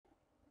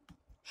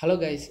Hello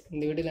guys,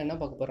 இந்த வீடியோல என்ன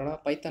பார்க்க போறோம்னா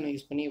பைத்தானை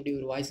யூஸ் பண்ணி எப்படி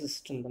ஒரு வாய்ஸ்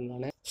அசிஸ்டன்ட்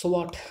பண்ணலாம்னு. So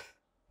what?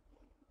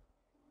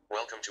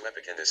 Welcome to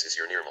Epic and this is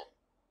your normal.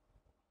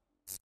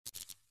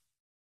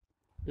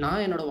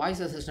 நான் என்னோட வாய்ஸ்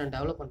அசிஸ்டன்ட்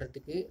டெவலப்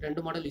பண்ணுறதுக்கு ரெண்டு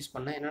மாடல் யூஸ்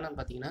பண்ணேன். என்னென்னு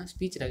பார்த்தீங்கன்னா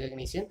ஸ்பீச்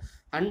ரெகக்னிஷன்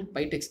அண்ட்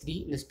pyText3.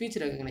 இந்த ஸ்பீச்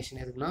ரெகக்னிஷன்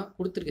எதுக்குன்னா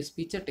கொடுத்துருக்க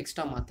ஸ்பீச்சை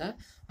டெக்ஸ்ட்டாக மாற்ற.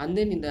 அண்ட்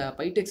தென் இந்த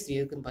pyText3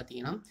 எதுக்குன்னு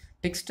பார்த்தீங்கன்னா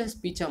டெக்ஸ்ட்டை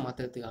ஸ்பீச்சாக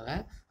மாற்றுறதுக்காக.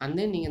 அண்ட்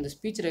தென் நீங்கள் இந்த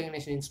ஸ்பீச்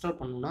ரெகக்னிஷன் இன்ஸ்டால்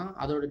பண்ணணும்னா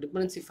அதோட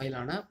டிபெண்டன்சி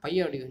ஃபைலான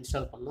pyAudio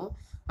இன்ஸ்டால் பண்ணணும்.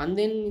 அண்ட்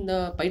தென் இந்த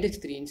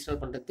pyText3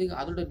 இன்ஸ்டால் பண்ணுறதுக்கு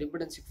அதோட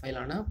டிபெண்டன்சி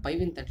ஃபைலான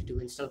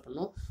pywin32 இன்ஸ்டால்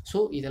பண்ணணும். ஸோ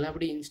இதெல்லாம்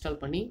எப்படி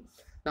இன்ஸ்டால் பண்ணி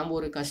நம்ம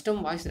ஒரு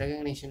கஸ்டம் வாய்ஸ்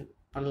ரெகக்னிஷன்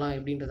பண்ணலாம்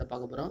எப்படின்றத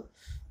பார்க்க போகிறோம்.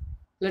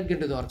 Let's get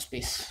to the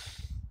workspace.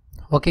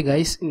 Okay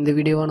guys, இந்த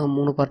வீடியோவை நான்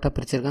 3 பார்ட்டாக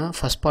பிரிச்சிருக்கேன்.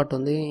 ஃபஸ்ட் பார்ட்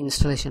வந்து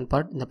இன்ஸ்டாலேஷன்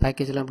பார்ட், இந்த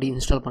பேக்கேஜெலாம் எப்படி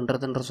இன்ஸ்டால்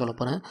பண்ணுறதுன்ற சொல்ல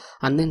போகிறேன்.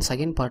 அண்ட் தென்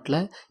செகண்ட் பார்ட்டில்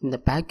இந்த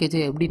பேக்கேஜை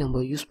எப்படி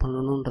நம்ம யூஸ்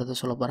பண்ணணுன்றதை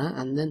சொல்ல போகிறேன்.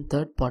 அண்ட் தென்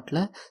தேர்ட்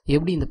பார்ட்டில்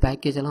எப்படி இந்த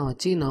பேக்கேஜெல்லாம்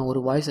வச்சு நான்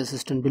ஒரு வாய்ஸ்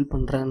அசிஸ்டன்ட் பில்ட்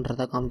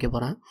பண்ணுறேன்றதை காமிக்க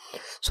போகிறேன்.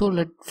 ஸோ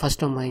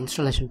ஃபஸ்ட் நம்ம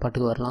இன்ஸ்டாலேஷன்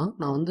பார்ட்டுக்கு வரலாம்.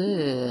 நான் வந்து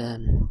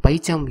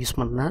பைச்சாம் யூஸ்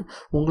பண்ணுறேன்.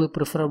 உங்களுக்கு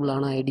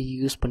ப்ரிஃபரபுளான ஐடி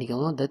யூஸ்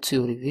பண்ணிக்கோங்க, that's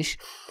your wish.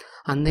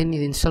 And then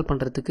இது இன்ஸ்டால்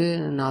பண்ணுறதுக்கு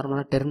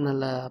நார்மலாக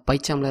டெர்மினலில்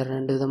பைச்சாமில்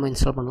 2 விதமாக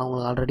இன்ஸ்டால் பண்ணலாம்.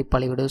 உங்களுக்கு ஆல்ரெடி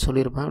பழைய வீடியோ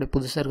சொல்லியிருப்பேன். அப்படி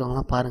புதுசாக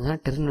இருக்கவங்களாம் பாருங்கள்.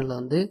 டெர்மினலில்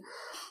வந்து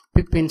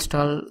பிப்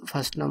இன்ஸ்டால்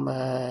ஃபஸ்ட் நம்ம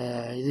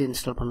இது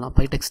இன்ஸ்டால் பண்ணலாம்,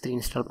 pyText3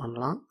 இன்ஸ்டால்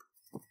பண்ணலாம்.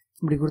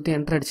 இப்படி கொடுத்து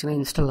என்ட்ரு அடிச்சுன்னா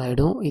இன்ஸ்டால்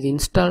ஆகிடும். இது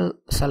இன்ஸ்டால்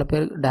சில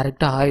பேருக்கு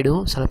டேரெக்டாக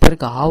ஆகிடும், சில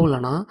பேருக்கு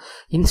ஆகலைன்னா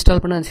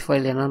இன்ஸ்டால் பண்ண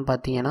ஃபைல் என்னென்னு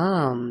பார்த்தீங்கன்னா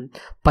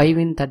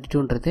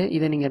pywin32ன்றது.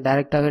 இதை நீங்கள்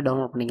டேரெக்டாகவே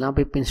டவுன்லோட் பண்ணிக்கலாம்,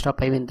 பிப் இன்ஸ்டால்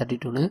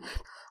pywin32ன்னு.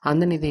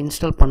 அண்ட் தென் இதை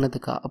இன்ஸ்டால்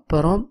பண்ணதுக்கு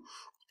அப்புறம்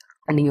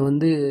நீங்கள்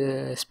வந்து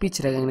ஸ்பீச்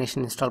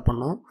ரெகக்னேஷன் இன்ஸ்டால்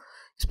பண்ணணும்.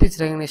 ஸ்பீச்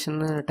ரெகக்னேஷன்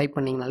டைப்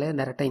பண்ணிங்கனாலே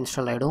டேரெக்டாக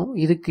இன்ஸ்டால் ஆகிடும்.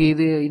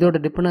 இதோட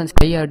டிபெண்டன்ஸ்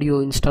pyAudio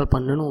இன்ஸ்டால்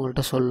பண்ணுன்னு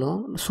உங்கள்கிட்ட சொல்லும்.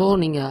 ஸோ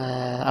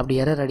நீங்கள் அப்படி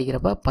எரர்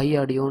அடிக்கிறப்ப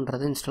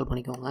pyAudioன்றதை இன்ஸ்டால்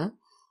பண்ணிக்கோங்க.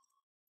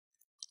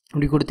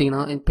 இப்படி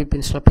கொடுத்தீங்கன்னா இப்போ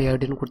இன்ஸ்டால்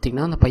pyAudioன்னு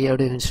கொடுத்தீங்கன்னா அந்த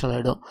pyAudio இன்ஸ்டால்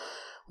ஆகிடும்.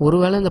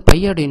 ஒருவேளை இந்த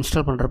pyAudio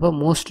இன்ஸ்டால் பண்ணுறப்ப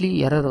மோஸ்ட்லி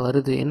எரர்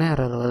வருது. என்ன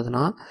எரர்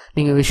வருதுன்னா,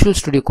 நீங்கள் விஷுவல்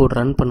ஸ்டுடியோ கோட்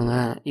ரன்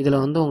பண்ணுங்கள், இதில்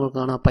வந்து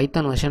உங்களுக்கான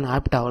பைத்தான் வெர்ஷன்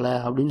ஆப்ட் ஆகலை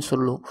அப்படின்னு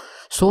சொல்லும்.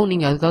 ஸோ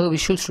நீங்கள் அதுக்காக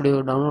விஷுவல் ஸ்டுடியோ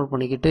டவுன்லோட்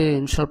பண்ணிக்கிட்டு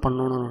இன்ஸ்டால்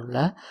பண்ணணும்னு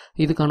இல்லை.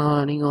 இதுக்கான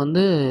நீங்கள்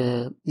வந்து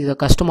இதை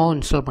கஸ்டமாகவும்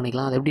இன்ஸ்டால்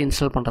பண்ணிக்கலாம். அது எப்படி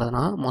இன்ஸ்டால்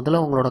பண்ணுறதுனா,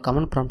 முதல்ல உங்களோட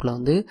கமெண்ட் ப்ராம்ப்டில்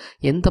வந்து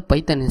எந்த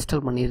பைத்தான்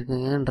இன்ஸ்டால்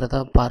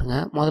பண்ணியிருக்கீங்கன்றதை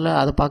பாருங்கள். முதல்ல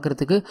அதை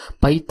பார்க்குறதுக்கு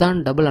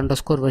பைத்தான்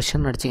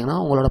 _வெர்ஷன் அடிச்சிங்கன்னா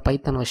உங்களோட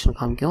பைத்தான் வெர்ஷன்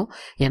காமிக்கும்.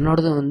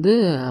 என்னோடது வந்து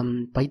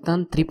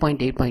பைத்தான்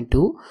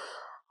 3.8.2.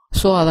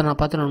 ஸோ அதை நான்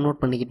பார்த்து நான் நோட்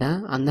பண்ணிக்கிட்டேன்.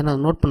 அந்த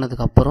நான் நோட்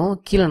பண்ணதுக்கப்புறம்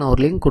கீழே நான்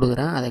ஒரு லிங்க்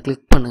கொடுக்குறேன், அதை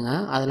கிளிக்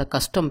பண்ணுங்கள். அதில்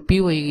கஸ்டம்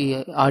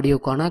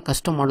pyAudioக்கான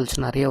கஸ்டம்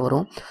மாடல்ஸ் நிறைய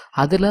வரும்.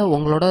 அதில்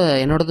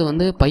என்னோடது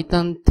வந்து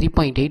பைத்தான்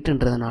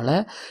 3.8ன்றதுனால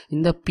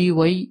இந்த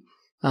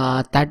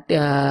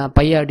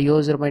pyAudio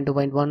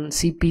 0.2.1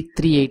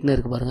 CP38ன்னு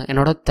இருக்குது பாருங்கள்.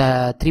 என்னோட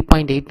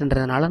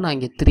 3.8ன்றதுனால நான்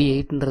இங்கே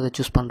 3.8ன்றதை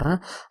சூஸ் பண்ணுறேன்.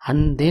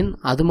 அண்ட் தென்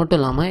அது மட்டும்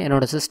இல்லாமல்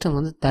என்னோடய சிஸ்டம்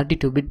வந்து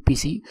 32-பிட்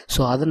பிசி.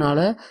 ஸோ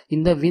அதனால்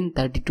இந்த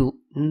Win32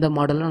 இந்த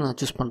மாடலில் நான்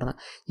சூஸ் பண்ணுறேன்.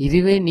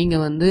 இதுவே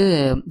நீங்கள் வந்து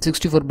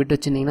 64-பிட்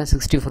வச்சுருந்தீங்கன்னா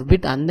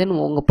 64-பிட். அண்ட் தென்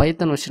உங்கள்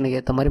பைத்தான் வெர்ஷனுக்கு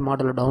ஏற்ற மாதிரி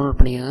மாடலை டவுன்லோட்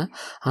பண்ணிக்கோங்க.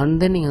 அண்ட்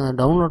தென் நீங்கள்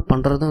டவுன்லோட்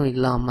பண்ணுறதும்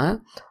இல்லாமல்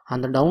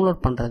அந்த டவுன்லோட்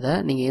பண்ணுறத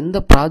நீங்கள் எந்த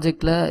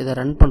ப்ராஜெக்டில் இதை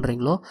ரன்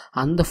பண்ணுறீங்களோ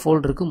அந்த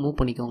ஃபோல்டருக்கு மூவ்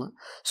பண்ணிக்கோங்க.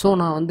 ஸோ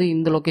நான் வந்து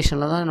இந்த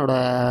லொக்கேஷனில் தான்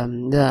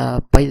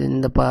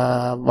இந்த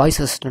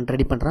வாய்ஸ் அசிஸ்டன்ட்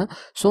ரெடி பண்ணுறேன்.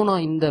 ஸோ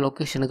நான் இந்த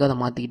லொக்கேஷனுக்கு அதை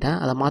மாற்றிக்கிட்டேன்.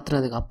 அதை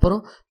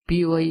மாற்றினதுக்கப்புறம்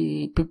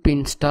பிப்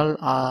இன்ஸ்டால்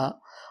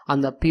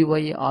அந்த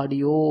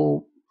pyAudio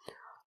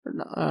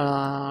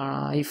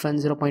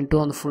 -0.2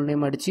 அந்த ஃபுல்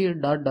நேம் அடித்து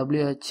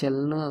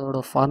 .whlன்னு அதோட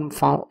ஃபார்ம்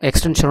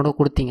எக்ஸ்டென்ஷனோட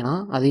கொடுத்தீங்கன்னா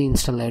அது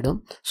இன்ஸ்டால் ஆகிடும்.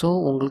 ஸோ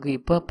உங்களுக்கு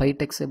இப்போ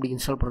pyText எப்படி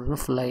இன்ஸ்டால்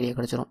பண்ணுறதுன்னு ஃபுல் ஐடியா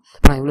கிடச்சிரும்.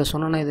 நான் இவ்வளோ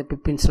சொன்னேன்னா இது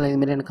பிப் இன்ஸ்டால்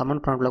இதுமாரி எனக்கு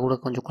கமெண்ட் ப்ராம்ப்டில் கூட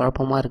கொஞ்சம்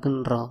குழப்பமாக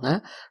இருக்குன்றவங்க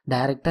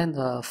டேரெக்டாக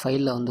இந்த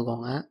ஃபைலில்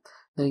வந்துக்கோங்க.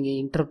 இங்கே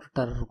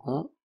இன்டர்பிரிட்டர்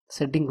இருக்கும்,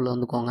 செட்டிங்குள்ளே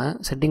வந்துக்கோங்க.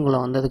 செட்டிங்குள்ளே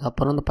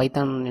வந்ததுக்கப்புறம் இந்த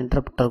பைத்தான்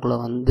இன்டர்பிரிட்டருக்குள்ளே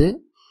வந்து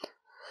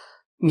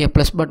இங்கே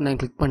ப்ளஸ் பட்டனை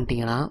கிளிக்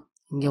பண்ணிட்டீங்கன்னா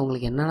இங்கே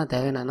உங்களுக்கு என்னென்ன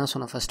தேவை. நான் என்ன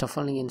சொன்னேன், ஃபர்ஸ்ட் ஆஃப்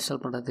ஆல் நீங்கள் இன்ஸ்டால்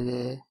பண்ணுறதுக்கு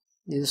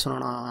இது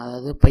சொன்னா,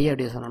 அதாவது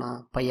pyAudio சொன்னா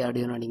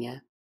pyAudioன்னு அடிங்க.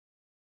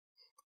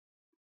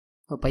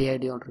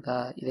 pyAudioன்னு இருக்கா,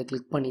 இதை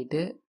கிளிக்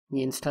பண்ணிவிட்டு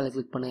நீங்கள் இன்ஸ்டாலை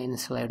கிளிக் பண்ண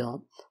இன்ஸ்டால் ஆகிடும்.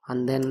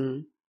 அண்ட் தென்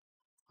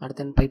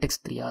அடுத்து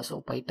pyText3 ஸோ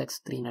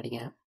pyText3ன்னு அடிங்க.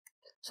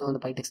 ஸோ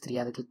அந்த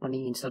pyText3 அதை கிளிக் பண்ணி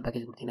இன்ஸ்டால்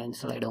பேக்கேஜ் கொடுத்தீங்கன்னா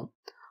இன்ஸ்டால் ஆகிடும்.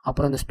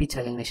 அப்புறம் இந்த ஸ்பீச்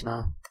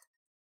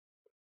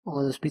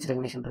உங்களுக்கு ஸ்பீச்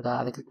ரெகக்னிஷன் இருக்கா,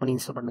 அதை கிளிக் பண்ணி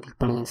இன்ஸ்டால் பண்ணி கிளிக்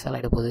பண்ணுங்கள், இன்ஸ்டால்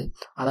ஆகிட போகுது.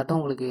 அதாட்டம்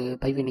உங்களுக்கு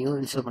pywinனையும்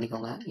இன்ஸ்டால்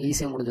பண்ணிக்கோங்க.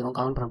 ஈஸியாக முடிஞ்சிடும்,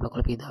 கமெண்ட் ப்ராம்ப்டில்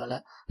குழப்பி இதாகல.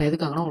 நான்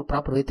எதுக்காகனா உங்களுக்கு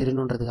ப்ராப்பராகவே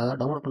தெரியணுன்றதுக்காக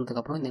டவுன்லோட்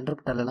பண்ணதுக்கப்புறம் இந்த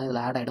இன்டர்பிரிட்டர்லாம்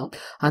இதில் ஆட் ஆகிடும்.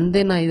 அண்ட்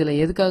தென் நான் இதில்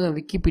எதுக்காக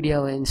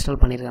விக்கிபீடியாவை இன்ஸ்டால்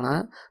பண்ணியிருக்கேன்னா,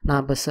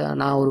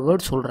 நான் ஒரு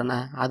வேர்ட் சொல்கிறேன்னே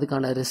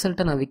அதுக்கான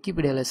ரிசல்ட்டை நான்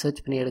விக்கிபீடியாவில்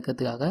சர்ச் பண்ணி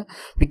எடுக்கிறதுக்காக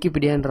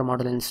விக்கிபீடியான்ற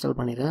மாடல் இன்ஸ்டால்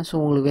பண்ணியிருக்கேன். ஸோ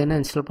உங்களுக்கு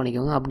வேணால் இன்ஸ்டால்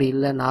பண்ணிக்கோங்க. அப்படி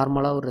இல்லை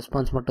நார்மலாக ஒரு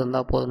ரெஸ்பான்ஸ் மட்டும்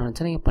இருந்தால் போதும்னு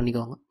நினச்சா நீங்கள்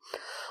பண்ணிக்கோங்க.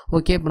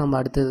 ஓகே, இப்போ நம்ம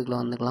அடுத்ததுக்குள்ளே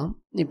வந்துக்கலாம்.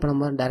 இப்போ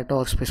நம்ம டேரெக்டாக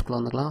ஒர்க் ஸ்பேஸ்க்குள்ளே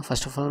வந்துக்கலாம்.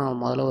 ஃபர்ஸ்ட் ஆஃப் ஆல் நான்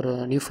முதல்ல ஒரு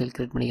நியூ ஃபைல்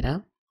க்ரியேட் பண்ணிக்கிறேன்.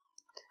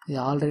 இது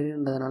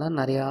ஆல்ரெடின்றதுனால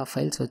நிறையா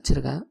ஃபைல்ஸ்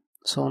வச்சுருக்கேன்.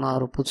 ஸோ நான்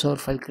ஒரு புதுசாக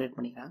ஒரு ஃபைல் க்ரியேட்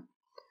பண்ணிக்கிறேன்.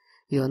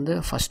 இது வந்து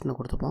ஃபஸ்ட்னு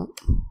கொடுத்துப்போம்.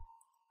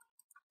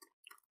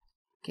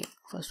 ஓகே,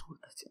 ஃபஸ்ட்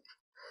கொடுத்தாச்சு.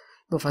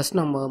 இப்போ ஃபஸ்ட்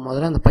நம்ம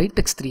முதல்ல அந்த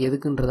pytext3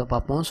 எதுக்குன்றதை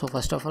பார்ப்போம். ஸோ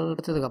ஃபர்ஸ்ட் ஆஃப் ஆல்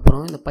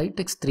எடுத்ததுக்கப்புறம் இந்த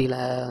pytext3ல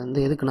வந்து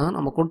எதுக்குன்னா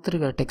நம்ம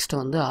கொடுத்துருக்க டெக்ஸ்ட்டை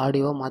வந்து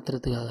ஆடியோவாக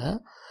மாற்றுறதுக்காக.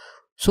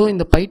 ஸோ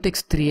இந்த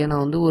pytext3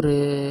 நான் வந்து ஒரு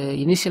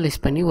இனிஷியலைஸ்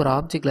பண்ணி ஒரு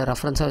ஆப்ஜெக்டில்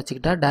ரெஃபரன்ஸாக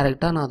வச்சுக்கிட்டா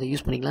டேரெக்டாக நான் அதை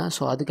யூஸ் பண்ணிக்கலாம்.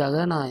 ஸோ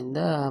அதுக்காக நான்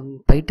இந்த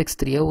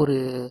pytext3 ஒரு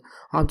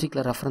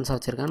ஆப்ஜெக்டில் ரெஃபரன்ஸாக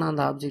வச்சுருக்கேன். நான்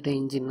அந்த ஆப்ஜெக்டை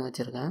இன்ஜின்னு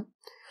வச்சுருக்கேன்.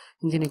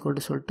 இன்ஜின்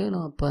ஈக்குவல் சொல்லிட்டு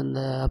நான் இப்போ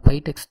அந்த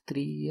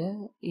pytext3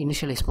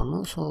 இனிஷியலைஸ்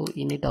பண்ணணும். ஸோ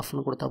init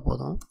ஆஃப்னு கொடுத்தா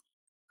போதும்.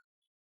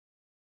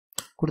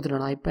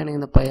 கொடுத்துட்டேன். நான் இப்போ எனக்கு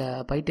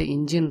இந்த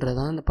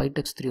இன்ஜின்றது இந்த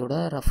pytext3யோட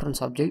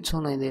ரெஃபரன்ஸ் ஆப்ஜெக்ட். ஸோ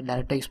நான் இதை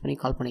டேரெக்டாக யூஸ் பண்ணி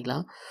கால்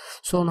பண்ணிக்கலாம்.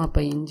 ஸோ நான்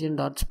இப்போ இன்ஜின்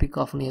டாட் ஸ்பீக்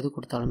ஆஃப்னு எது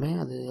கொடுத்தாலுமே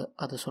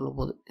அதை சொல்ல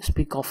போகுது.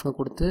 ஸ்பீக் ஆஃப்னு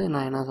கொடுத்து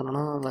நான் என்ன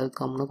சொன்னேன்னா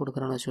வெல்கம்னு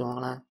கொடுக்குறேன்னு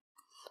வச்சுக்கோங்களேன்.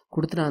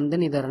 கொடுத்துட்டு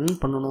அந்த இதை ரன்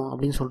பண்ணணும்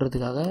அப்படின்னு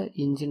சொல்கிறதுக்காக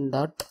இன்ஜின்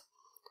டாட்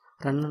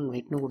ரன் அண்ட்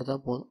வெயிட்னு கொடுத்தா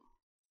போதும்.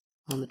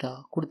 வந்துட்டா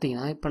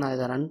கொடுத்தீங்கன்னா இப்போ நான்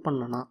இதை ரன்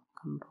பண்ணேன்னா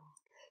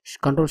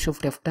கண்ட்ரோல்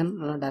ஷிஃப்ட் F10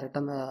 இல்லைனா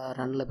டேரெக்டாக அந்த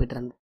ரன்னில் போய்ட்டு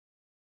ரன்.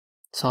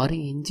 சாரி,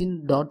 இன்ஜின்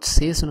டாட்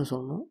சேஸ்ன்னு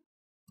சொல்லணும்.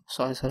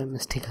 சாரி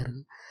மிஸ்டேக்காக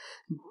இருக்குது.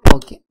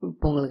 ஓகே,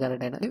 இப்போ உங்களுக்கு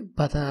கரெக்ட் ஆகிடும்.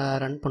 இப்போ அதை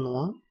ரன்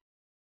பண்ணுவோம்.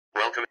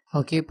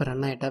 ஓகே, இப்போ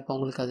ரன் ஆகிட்டா இப்போ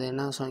உங்களுக்கு அது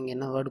என்ன இங்கே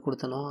என்ன வேர்டு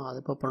கொடுத்தனோ அது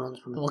இப்போ பண்ணணும்னு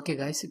சொல்லுங்கள். ஓகே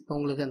காய்ஸ், இப்போ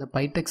உங்களுக்கு அந்த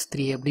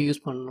pytext3 எப்படி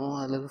யூஸ் பண்ணணும்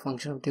அதில்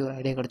ஃபங்க்ஷன் பற்றி ஒரு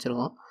ஐடியா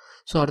கிடச்சிருக்கும்.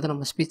 ஸோ அடுத்து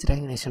நம்ம ஸ்பீச்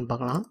ரெகக்னிஷன்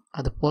பார்க்கலாம்.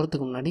 அது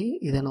போகிறதுக்கு முன்னாடி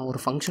இதை நான்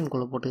ஒரு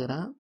ஃபங்க்ஷனுக்குள்ளே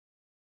போட்டுக்கிறேன்.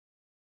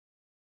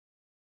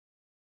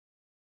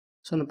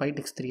 ஸோ இந்த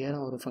pytext3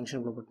 நான் ஒரு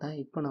ஃபங்க்ஷனுக்குள்ளே போட்டேன்.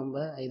 இப்போ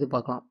நம்ம இது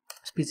பார்க்கலாம்,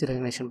 ஸ்பீச்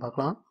ரெகக்னிஷன்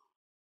பார்க்கலாம்.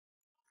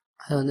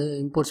 அது வந்து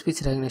இம்போர்ட்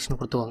ஸ்பீச் ரெகக்னிஷன்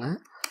கொடுத்துவாங்க.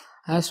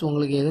 ஆஸ்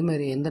உங்களுக்கு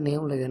எதுமாரி எந்த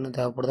நேமில் வேணும்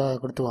தேவைப்படுதோ அதை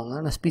கொடுத்துவாங்க.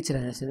 நான் ஸ்பீச்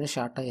ரெகக்னிஷன்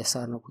ஷார்ட்டாக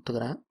எஸ்ஆர்னு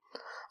கொடுத்துக்கிறேன்.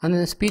 அந்த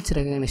ஸ்பீச்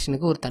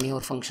ரெகக்னிஷனுக்கு ஒரு தனியாக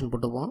ஒரு ஃபங்க்ஷன்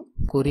போட்டுப்போம்.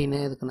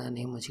 கொரின்னு இதுக்கு நான்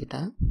நேம்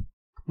வச்சுக்கிட்டேன்.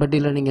 பட்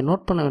இதில் நீங்கள்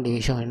நோட் பண்ண வேண்டிய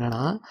விஷயம்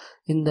என்னென்னா,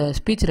 இந்த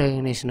ஸ்பீச்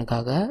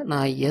ரெகக்னிஷனுக்காக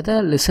நான் எதை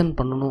லிசன்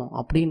பண்ணணும்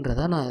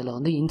அப்படின்றத நான் இதில்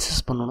வந்து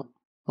இன்சிஸ்ட் பண்ணணும்.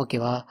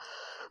 ஓகேவா?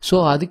 ஸோ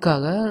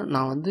அதுக்காக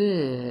நான் வந்து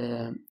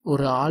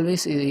ஒரு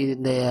ஆல்வேஸ்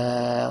இந்த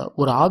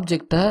ஒரு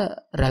ஆப்ஜெக்டை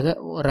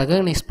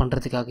ரெகக்னைஸ்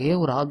பண்ணுறதுக்காகவே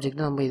ஒரு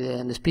ஆப்ஜெக்டை நம்ம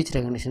இந்த ஸ்பீச்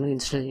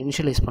ரெகக்னிஷனுக்கு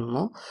இனிஷியலைஸ்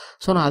பண்ணணும்.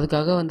 ஸோ நான்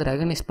அதுக்காக வந்து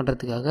ரெகக்னைஸ்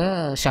பண்ணுறதுக்காக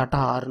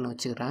ஷார்ட்டாக ஆர்னு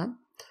வச்சுக்கிறேன்.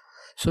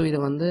 ஸோ இதை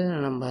வந்து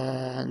நம்ம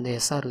இந்த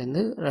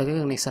எஸ்ஆர்லேருந்து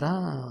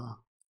ரெகக்னைசராக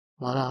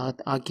முதல்ல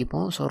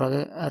ஆக்கிப்போம். ஸோ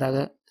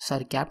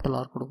கேபிட்டல்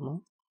ஆர்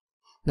கொடுக்கணும்.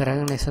 இந்த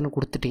ரெகக்னைசர்னு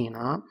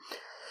கொடுத்துட்டிங்கன்னா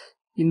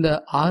இந்த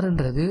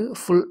ஆறுன்றது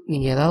ஃபுல்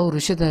நீங்கள் ஏதாவது ஒரு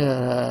விஷயத்தை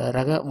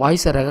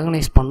வாய்ஸை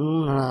ரெகக்னைஸ்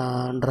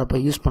பண்ணுன்றப்ப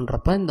யூஸ்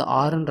பண்ணுறப்ப இந்த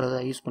ஆறுன்றதை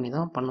யூஸ் பண்ணி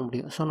தான் பண்ண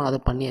முடியும். ஸோ நான் அதை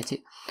பண்ணியாச்சு.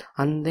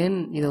 அண்ட் தென்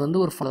இதை வந்து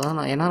ஒரு ஃபுல்லாக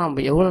தான் ஏன்னா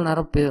நம்ம எவ்வளோ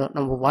நேரம்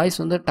நம்ம வாய்ஸ்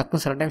வந்து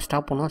டக்குன்னு சில டைம்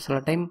ஸ்டாப் பண்ணுவோம், சில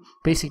டைம்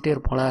பேசிக்கிட்டே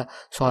இருப்போம்ல.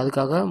 ஸோ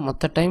அதுக்காக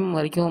மொத்த டைம்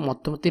வரைக்கும்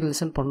மொத்தத்தையும்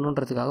லிசன்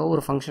பண்ணணுன்றதுக்காக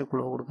ஒரு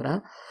ஃபங்க்ஷனுக்குள்ளே கொடுக்குறேன்.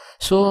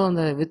 ஸோ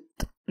அந்த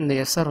இந்த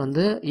எஸ்ஆர்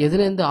வந்து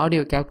எதுலேருந்து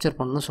ஆடியோ கேப்சர்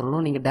பண்ணணும்னு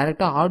சொல்லணும். நீங்கள்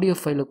டேரெக்டாக ஆடியோ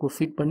ஃபைலுக்கு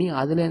ஃபீட் பண்ணி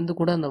அதுலேருந்து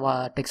கூட அந்த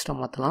டெக்ஸ்ட்டை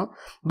மாற்றலாம்.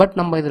 பட்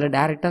நம்ம இதில்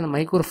டேரெக்டாக அந்த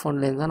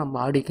மைக்ரோஃபோன்லேருந்து தான் நம்ம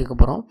ஆடியோ கேட்க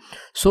போகிறோம்.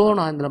 ஸோ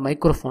நான் இதில்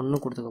மைக்ரோஃபோன்னு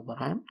கொடுத்துக்க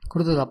போகிறேன்.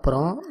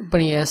 கொடுத்ததுக்கப்புறம் இப்போ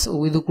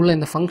நீங்கள் இதுக்குள்ளே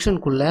இந்த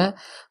ஃபங்க்ஷனுக்குள்ளே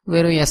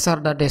வெறும்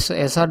எஸ்ஆர்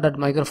டாட்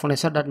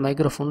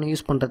மைக்ரோஃபோன்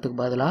யூஸ் பண்ணுறதுக்கு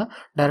பதிலாக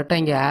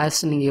டேரெக்டாக இங்கே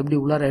நீங்கள் எப்படி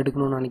உள்ளார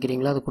எடுக்கணும்னு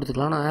நினைக்கிறீங்களோ அதை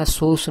கொடுத்துக்கலாம். நான்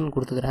சோர்ஸ்ன்னு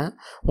கொடுத்துக்கிறேன்.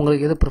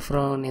 உங்களுக்கு எது ப்ரிஃபர்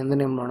எந்த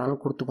நேம்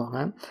வேணாலும் கொடுத்துக்கோங்க.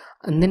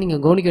 அந்த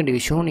நீங்கள் கவனிக்க வேண்டிய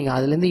விஷயம், நீங்கள்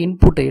அதுலேருந்து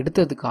இன்புட்டை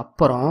எடுத்ததுக்கு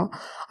அப்புறம்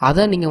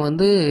அதை நீங்கள்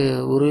வந்து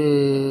ஒரு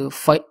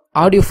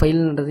ஆடியோ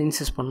ஃபைல்ன்றது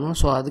இன்சிஸ்ட் பண்ணணும்.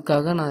 ஸோ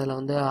அதுக்காக நான் அதில்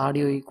வந்து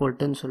ஆடியோ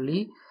ஈக்குவல்ட்டுன்னு சொல்லி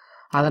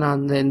அதை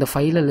நான் இந்த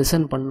ஃபைலை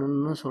லிசன்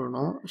பண்ணணுன்னு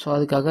சொல்லணும். ஸோ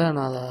அதுக்காக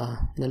நான் அதை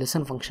இந்த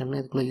லிசன் ஃபங்க்ஷன்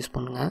இதுக்குள்ளே யூஸ்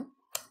பண்ணுங்கள்.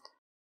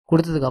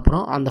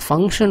 கொடுத்ததுக்கப்புறம் அந்த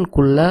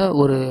ஃபங்க்ஷனுக்குள்ளே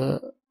ஒரு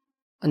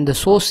இந்த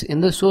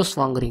எந்த சோர்ஸ்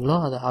வாங்குறீங்களோ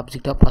அதை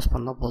ஆப்ஜெக்டாக பாஸ்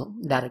பண்ணால் போதும்.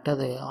 டேரெக்டாக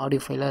அதை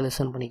ஆடியோ ஃபைலாக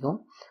லிசன் பண்ணிக்கும்.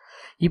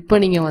 இப்போ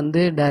நீங்கள்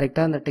வந்து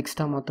டேரெக்டாக அந்த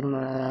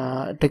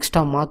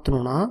டெக்ஸ்ட்டாக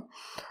மாற்றணுன்னா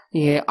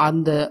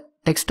அந்த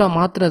டெக்ஸ்ட்டாக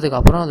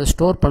மாற்றுறதுக்கப்புறம் அதை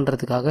ஸ்டோர்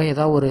பண்ணுறதுக்காக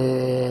ஏதாவது ஒரு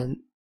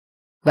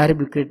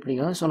வேரியபிள் க்ரியேட்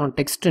பண்ணிக்கலாம். ஸோ நான்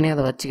டெக்ஸ்ட்டுனே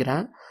அதை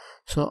வச்சுக்கிறேன்.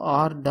 ஸோ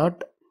ஆர்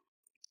டாட்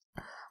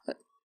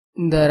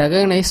இந்த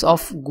ரெகக்னைஸ்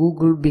ஆஃப்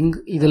கூகுள் பிங்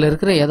இதில்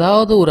இருக்கிற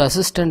ஏதாவது ஒரு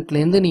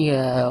அசிஸ்டண்ட்லேருந்து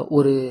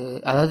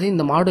நீங்கள் அதாவது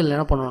இந்த மாடல்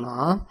என்ன பண்ணோன்னா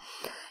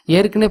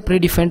ஏற்கனவே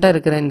ப்ரீடிஃபைன்டாக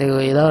இருக்கிற இந்த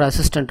ஏதாவது ஒரு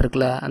அசிஸ்டண்ட்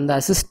இருக்குல்ல, அந்த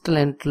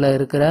அசிஸ்டண்ட்டில்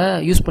இருக்கிற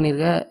யூஸ்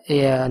பண்ணியிருக்க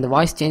அந்த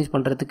வாய்ஸ் சேஞ்ச்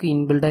பண்ணுறதுக்கு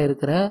இன்பில்டாக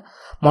இருக்கிற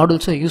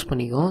மாடல்ஸை யூஸ்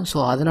பண்ணிக்கும். ஸோ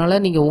அதனால்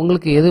நீங்கள்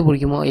உங்களுக்கு எது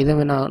பிடிக்குமோ எதை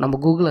வேணால் நம்ம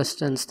கூகுள்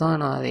அசிஸ்டன்ஸ் தான்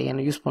நான் அதை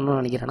என்ன யூஸ் பண்ணணும்னு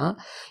நினைக்கிறேன்னா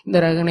இந்த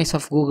ரெகக்னைஸ்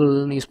ஆஃப்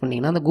கூகுள்னு யூஸ்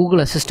பண்ணிங்கன்னா அந்த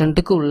கூகுள்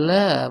அசிஸ்டண்ட்டுக்கு உள்ள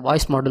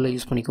வாய்ஸ் மாடலை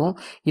யூஸ் பண்ணிக்கும்.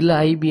 இல்லை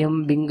ஐபிஎம்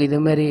பிங்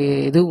இதேமாரி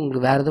இது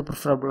உங்களுக்கு வேறு எதுவும்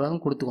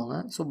ப்ரிஃபரபுளாக கொடுத்துக்கோங்க.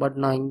 ஸோ பட்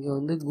நான் இங்கே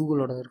வந்து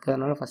கூகுளோட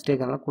இருக்கிறதுனால ஃபஸ்ட்டே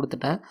இருக்கிறதுனால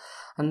கொடுத்துட்டேன்.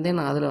 அண்ட் தென்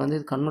அதில் வந்து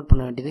இது கன்வெர்ட்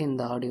பண்ண வேண்டியது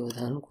இந்த ஆடியோ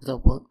தான் கொடுத்தா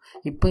போதும்.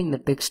 இப்போ இந்த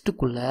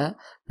டெக்ஸ்ட்டுக்குள்ளே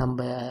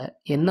நம்ம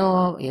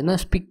என்ன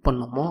ஸ்பீக்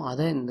பண்ணோமோ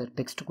அதை இந்த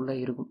டெக்ஸ்ட்டுக்குள்ளே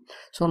இருக்கும்.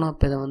 ஸோ நான்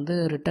இப்போ இதை வந்து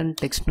ரிட்டன்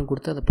டெக்ஸ்ட்னு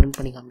கொடுத்து அதை பிரிண்ட்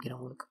பண்ணி காமிக்கிறேன்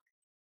உங்களுக்கு.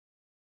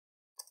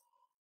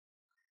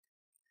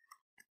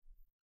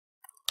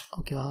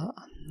 ஓகேவா?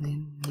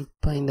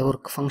 இப்போ இந்த ஒரு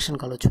ஃபங்க்ஷன்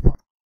கால் வச்சுப்போம்.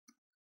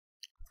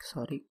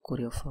 சாரி,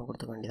 கொரியர் ஃப்ளோ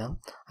கொடுத்துக்க வேண்டியதான்.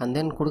 அண்ட்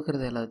தென்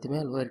கொடுக்குறது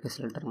எல்லாத்தையுமே லோயர்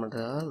கேஸில் ரிட்டர்ன்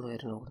பண்ணுறதா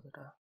லோயர்னு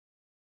கொடுத்துட்டேன்.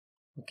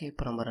 ஓகே,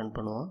 இப்போ நம்ம ரன்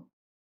பண்ணுவோம்.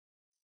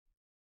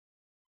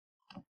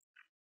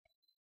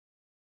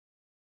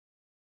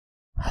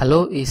 Hello,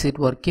 is it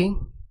working?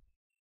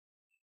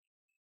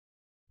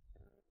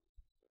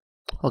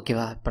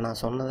 ஓகேவா? இப்போ நான்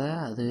சொன்னதை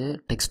அது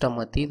டெக்ஸ்ட்டாக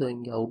மாற்றி இது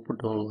இங்கே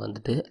அவுட்புட் உங்களுக்கு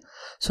வந்துட்டு.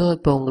 ஸோ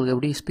இப்போ உங்களுக்கு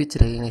எப்படி ஸ்பீச்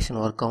ரெகக்னேஷன்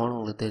ஒர்க் ஆகும்னு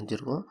உங்களுக்கு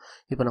தெரிஞ்சிருக்கும்.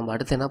 இப்போ நம்ம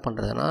அடுத்து என்ன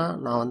பண்ணுறதுன்னா,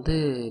 நான் வந்து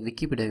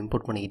விக்கிபீடியா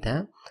இம்போர்ட்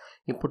பண்ணிக்கிட்டேன்.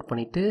 இம்போர்ட்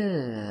பண்ணிவிட்டு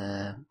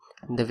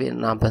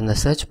நான் இப்போ இந்த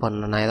சர்ச்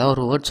பண்ணேன், நான் ஏதாவது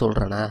ஒரு வேர்ட்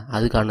சொல்கிறேன்னா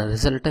அதுக்கான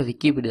ரிசல்ட்டை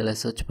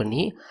விக்கிபீடியாவில் சர்ச்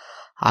பண்ணி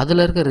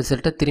அதில் இருக்க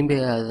ரிசல்ட்டை திரும்பி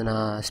அது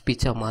நான்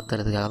ஸ்பீச்சாக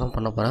மாற்றுறதுக்காக தான்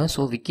பண்ண போகிறேன்.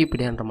 ஸோ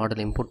விக்கிபீடியான்ற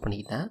மாடல் இம்போர்ட்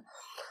பண்ணிக்கிட்டேன்.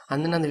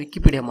 அந்த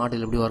விக்கிபீடியா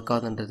மாடல் எப்படி ஒர்க்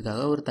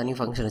ஆகுதுன்றதுக்காக ஒரு தனி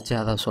ஃபங்க்ஷன் வச்சு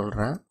அதை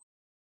சொல்கிறேன்.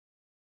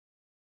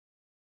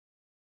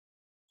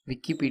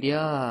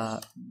 விக்கிபீடியா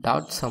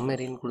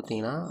 .summary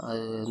கொடுத்தீங்கன்னா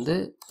அது வந்து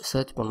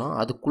சர்ச் பண்ணோம்.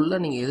 அதுக்குள்ளே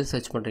நீங்கள் எது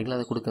சர்ச் பண்ணுறீங்களோ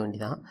அதை கொடுக்க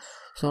வேண்டியதான்.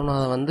 ஸோ நான்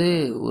அதை வந்து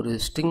ஒரு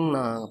ஸ்ட்ரிங்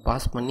நான்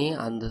பாஸ் பண்ணி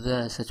அந்த இதை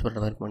சர்ச்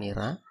பண்ணுற மாதிரி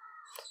பண்ணிடுறேன்.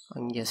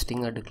 இங்கே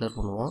ஸ்ட்ரிங்கை டிக்ளேர்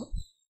பண்ணுவோம்.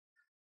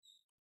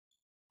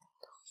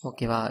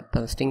 ஓகேவா? இப்போ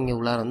ஸ்ட்ரிங்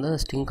உள்ளார வந்து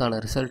ஸ்ட்ரிங்கான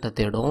ரிசல்ட்டை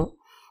தேடும்.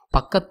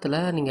 பக்கத்தில்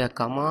நீங்கள்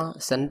கமா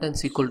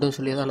சென்டென்ஸ் ஈக்குவல்ட்டுன்னு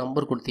சொல்லி ஏதாவது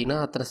நம்பர் கொடுத்தீங்கன்னா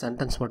அத்தனை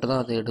சென்டென்ஸ் மட்டும்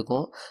தான் அது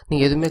எடுக்கும்.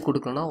 நீங்கள் எதுவுமே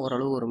கொடுக்கலன்னா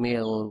ஓரளவு ஒரு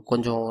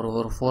கொஞ்சம் ஒரு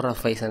 4 or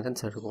 5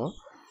 சென்டென்ஸ் எடுக்கும்.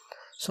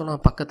 ஸோ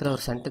நான் பக்கத்தில்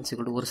ஒரு சென்டென்ஸ்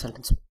ஈக்குவல் ஒரு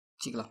சென்டென்ஸ்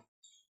வச்சுக்கலாம்,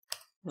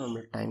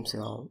 நம்மளுக்கு டைம்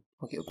சேவ் ஆகும்.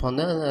 ஓகே, இப்போ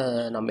வந்து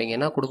நம்ம இங்கே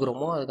என்ன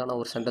கொடுக்குறோமோ அதுக்கான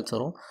ஒரு சென்டென்ஸ்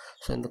வரும்.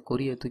 ஸோ இந்த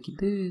கொரியை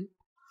தூக்கிட்டு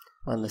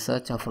அந்த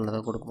சர்ச் ஆப்ஷனில்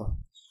தான் கொடுப்போம்.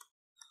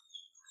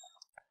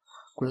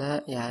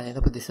 எதை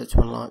பற்றி சர்ச்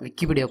பண்ணலாம்?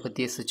 விக்கிபீடியா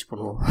பற்றியே சர்ச்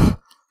பண்ணுவோம்.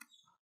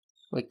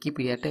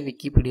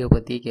 விக்கிபீடியா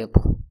பற்றியே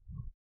கேட்போம்.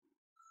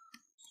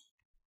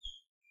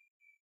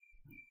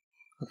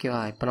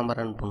 ஓகேவா? இப்போ நம்ம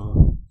ரன்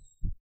பண்ணுவோம்.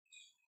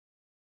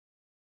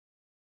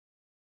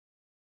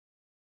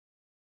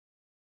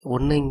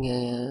 ஒன்று இங்கே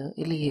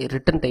இல்லையே,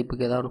 ரிட்டன்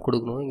டைப்புக்கு ஏதாவது ஒன்று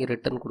கொடுக்கணும். இங்கே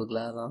ரிட்டன்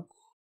கொடுக்கல, அதான்.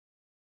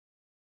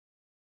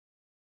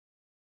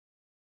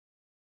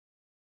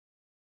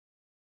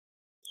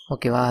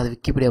 ஓகேவா? அது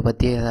விக்கிபீடியா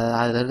பற்றி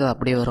அதில் இருக்கிறது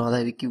அப்படியே வரும்.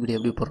 அதாவது விக்கிபீடியா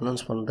எப்படி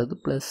ப்ரொனவுன்ஸ் பண்ணுறது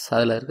ப்ளஸ்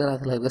அதில்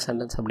இருக்க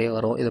சென்டென்ஸ் அப்படியே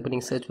வரும். இதை பற்றி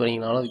நீங்கள் சர்ச்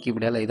பண்ணிங்கனாலும்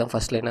விக்கிபீடியாவில் இதுதான்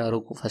ஃபஸ்ட் லைனாக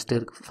இருக்கும்,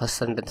 ஃபஸ்ட்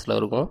சென்டென்ஸில்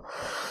இருக்கும்.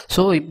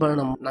 ஸோ இப்போ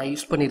நான்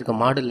யூஸ் பண்ணியிருக்க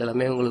மாடல்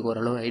எல்லாமே உங்களுக்கு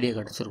ஓரளவு ஐடியா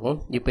கிடச்சிருக்கும்.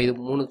 இப்போ இது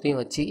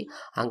மூணுத்தையும் வச்சு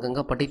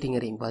அங்கங்கே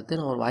பட்டிட்டிங்கரிங் பார்த்து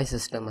நான் ஒரு வாய்ஸ்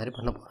அசிஸ்டன்ட் மாதிரி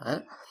பண்ண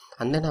போகிறேன்.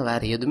 நான்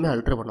வேறு எதுவுமே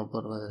அல்ட்ரு பண்ண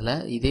போகிறதில்ல,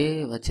 இதே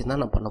வச்சு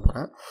தான் நான் பண்ண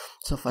போகிறேன்.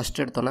 ஸோ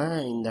ஃபஸ்ட் எடுத்தோன்னே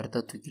இந்த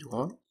இடத்த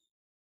தூக்கிடுவோம்.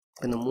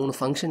 இந்த 3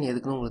 ஃபங்க்ஷன்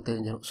எதுக்குன்னு உங்களுக்கு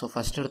தெரிஞ்சிடும். ஸோ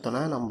ஃபஸ்ட்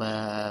எடுத்தோன்னா நம்ம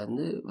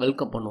வந்து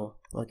வெல்கம் பண்ணுவோம்.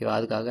 ஓகேவா?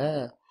 அதுக்காக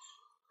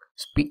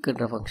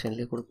ஸ்பீக்கர்ன்ற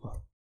ஃபங்க்ஷன்லேயே கொடுப்போம்.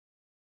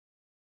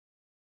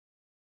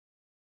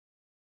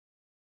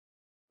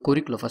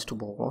 கொரிக்குள்ளே ஃபஸ்ட்டு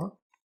போவோம்.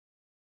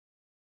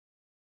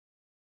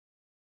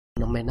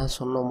 நம்ம என்ன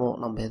சொன்னோமோ,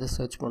 நம்ம எதை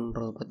சர்ச்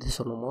பண்ணுறதை பற்றி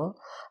சொன்னோமோ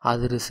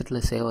அது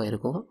ரிசல்ட்டில் சேவ்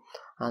ஆகிருக்கும்.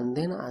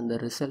 அந்த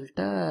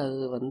ரிசல்ட்டை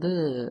அது வந்து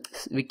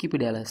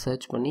விக்கிபீடியாவில்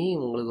சர்ச் பண்ணி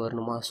உங்களுக்கு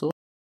வரணுமா? ஸோ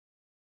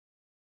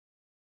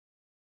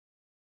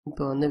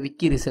இப்போ வந்து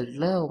விக்கி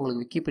ரிசல்ட்டில்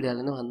உங்களுக்கு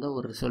விக்கிபீடியாவிலேருந்து வந்த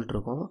ஒரு ரிசல்ட்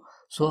இருக்கும்.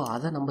 ஸோ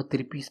அதை நம்ம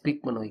திருப்பி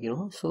ஸ்பீக் பண்ண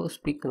வைக்கணும். ஸோ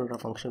ஸ்பீக்குன்ற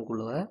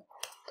ஃபங்க்ஷனுக்குள்ளே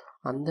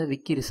அந்த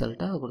விக்கி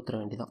ரிசல்ட்டை கொடுத்துட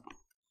வேண்டியதான்.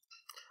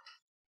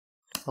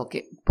 ஓகே,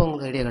 இப்போ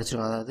உங்களுக்கு ஐடியா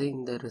கிடச்சிடும். அதாவது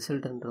இந்த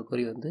ரிசல்ட்டுன்ற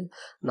கொரி வந்து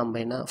நம்ம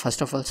என்ன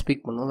ஃபர்ஸ்ட் ஆஃப் ஆல்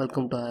ஸ்பீக் பண்ணுவோம்.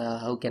 Welcome to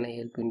how can I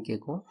ஹெல்ப்னு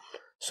கேட்கும்.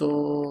 So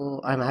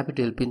I am happy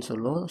to ஹெல்ப்னு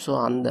சொல்லும். ஸோ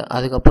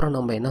அதுக்கப்புறம்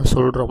நம்ம என்ன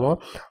சொல்கிறோமோ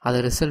அதை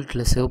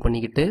ரிசல்ட்டில் சேவ்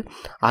பண்ணிக்கிட்டு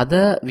அதை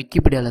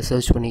விக்கிபீடியாவில்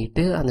சர்ச்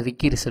பண்ணிக்கிட்டு அந்த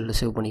விக்கி ரிசல்ட்டில்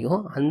சேவ்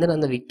பண்ணிக்கும்.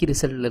 அந்த விக்கி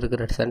ரிசல்ட்டில்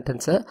இருக்கிற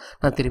சென்டென்ஸை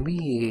நான் திரும்பி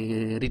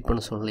ரீட்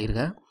பண்ண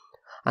சொல்லியிருக்கேன்.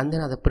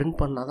 அதை பிரிண்ட்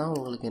பண்ணால் தான்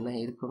உங்களுக்கு என்ன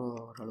இருக்கணும்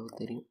ஓரளவு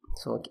தெரியும்.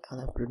 ஸோ ஓகே,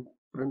 அதை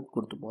பிரிண்ட்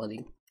கொடுத்துப்போம்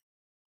அதையும்.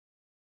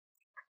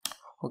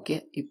 ஓகே,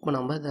 இப்போ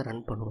நம்ம இதை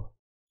ரன் பண்ணுவோம்.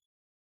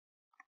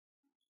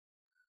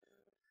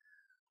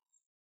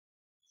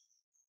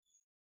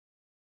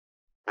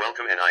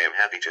 Welcome and I am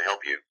happy to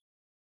help you.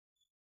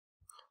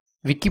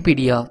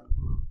 Wikipedia.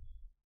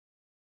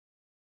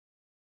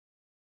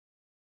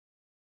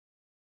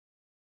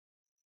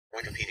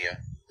 Wikipedia,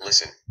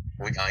 listen,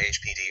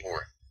 WikIHPD or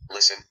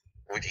listen,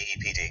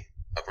 WikiEPD,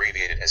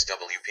 abbreviated as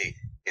WP,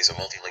 is a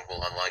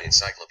multilingual online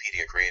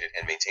encyclopedia created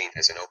and maintained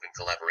as an open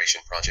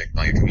collaboration project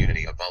by a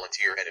community of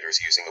volunteer editors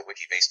using a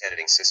wiki-based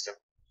editing system.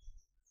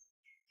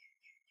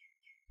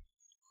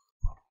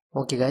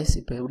 Okay guys,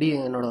 இப்போ எப்படி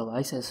என்னோடய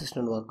voice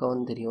assistant work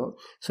ஆகும்னு தெரியும்.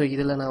 So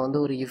இதில் நான் வந்து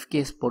ஒரு if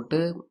case போட்டு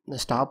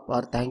ஸ்டாப்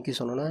ஆர் தேங்க்யூ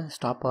சொன்னோன்னே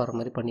ஸ்டாப் ஆகிற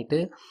மாதிரி பண்ணிவிட்டு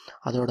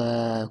அதோட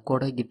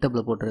கோடை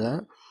கிட்டப்பில்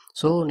போட்டிருக்கேன்.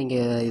 ஸோ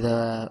நீங்கள் இதை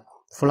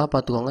ஃபுல்லாக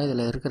பார்த்துக்கோங்க.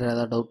 இதில் இருக்கிற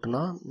ஏதாவது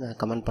டவுட்னா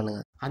கமெண்ட்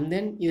பண்ணுங்கள்.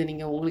 இதை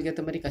நீங்கள் உங்களுக்கு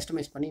ஏற்ற மாதிரி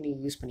கஸ்டமைஸ் பண்ணி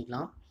நீங்கள் யூஸ்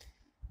பண்ணிக்கலாம்.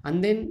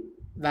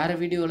 வேறு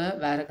வீடியோவில்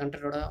வேறு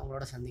கண்டென்ட்டோட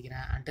உங்களோட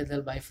சந்திக்கிறேன். Until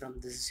then, bye from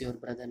this is your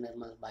brother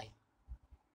Nirmal. Bye.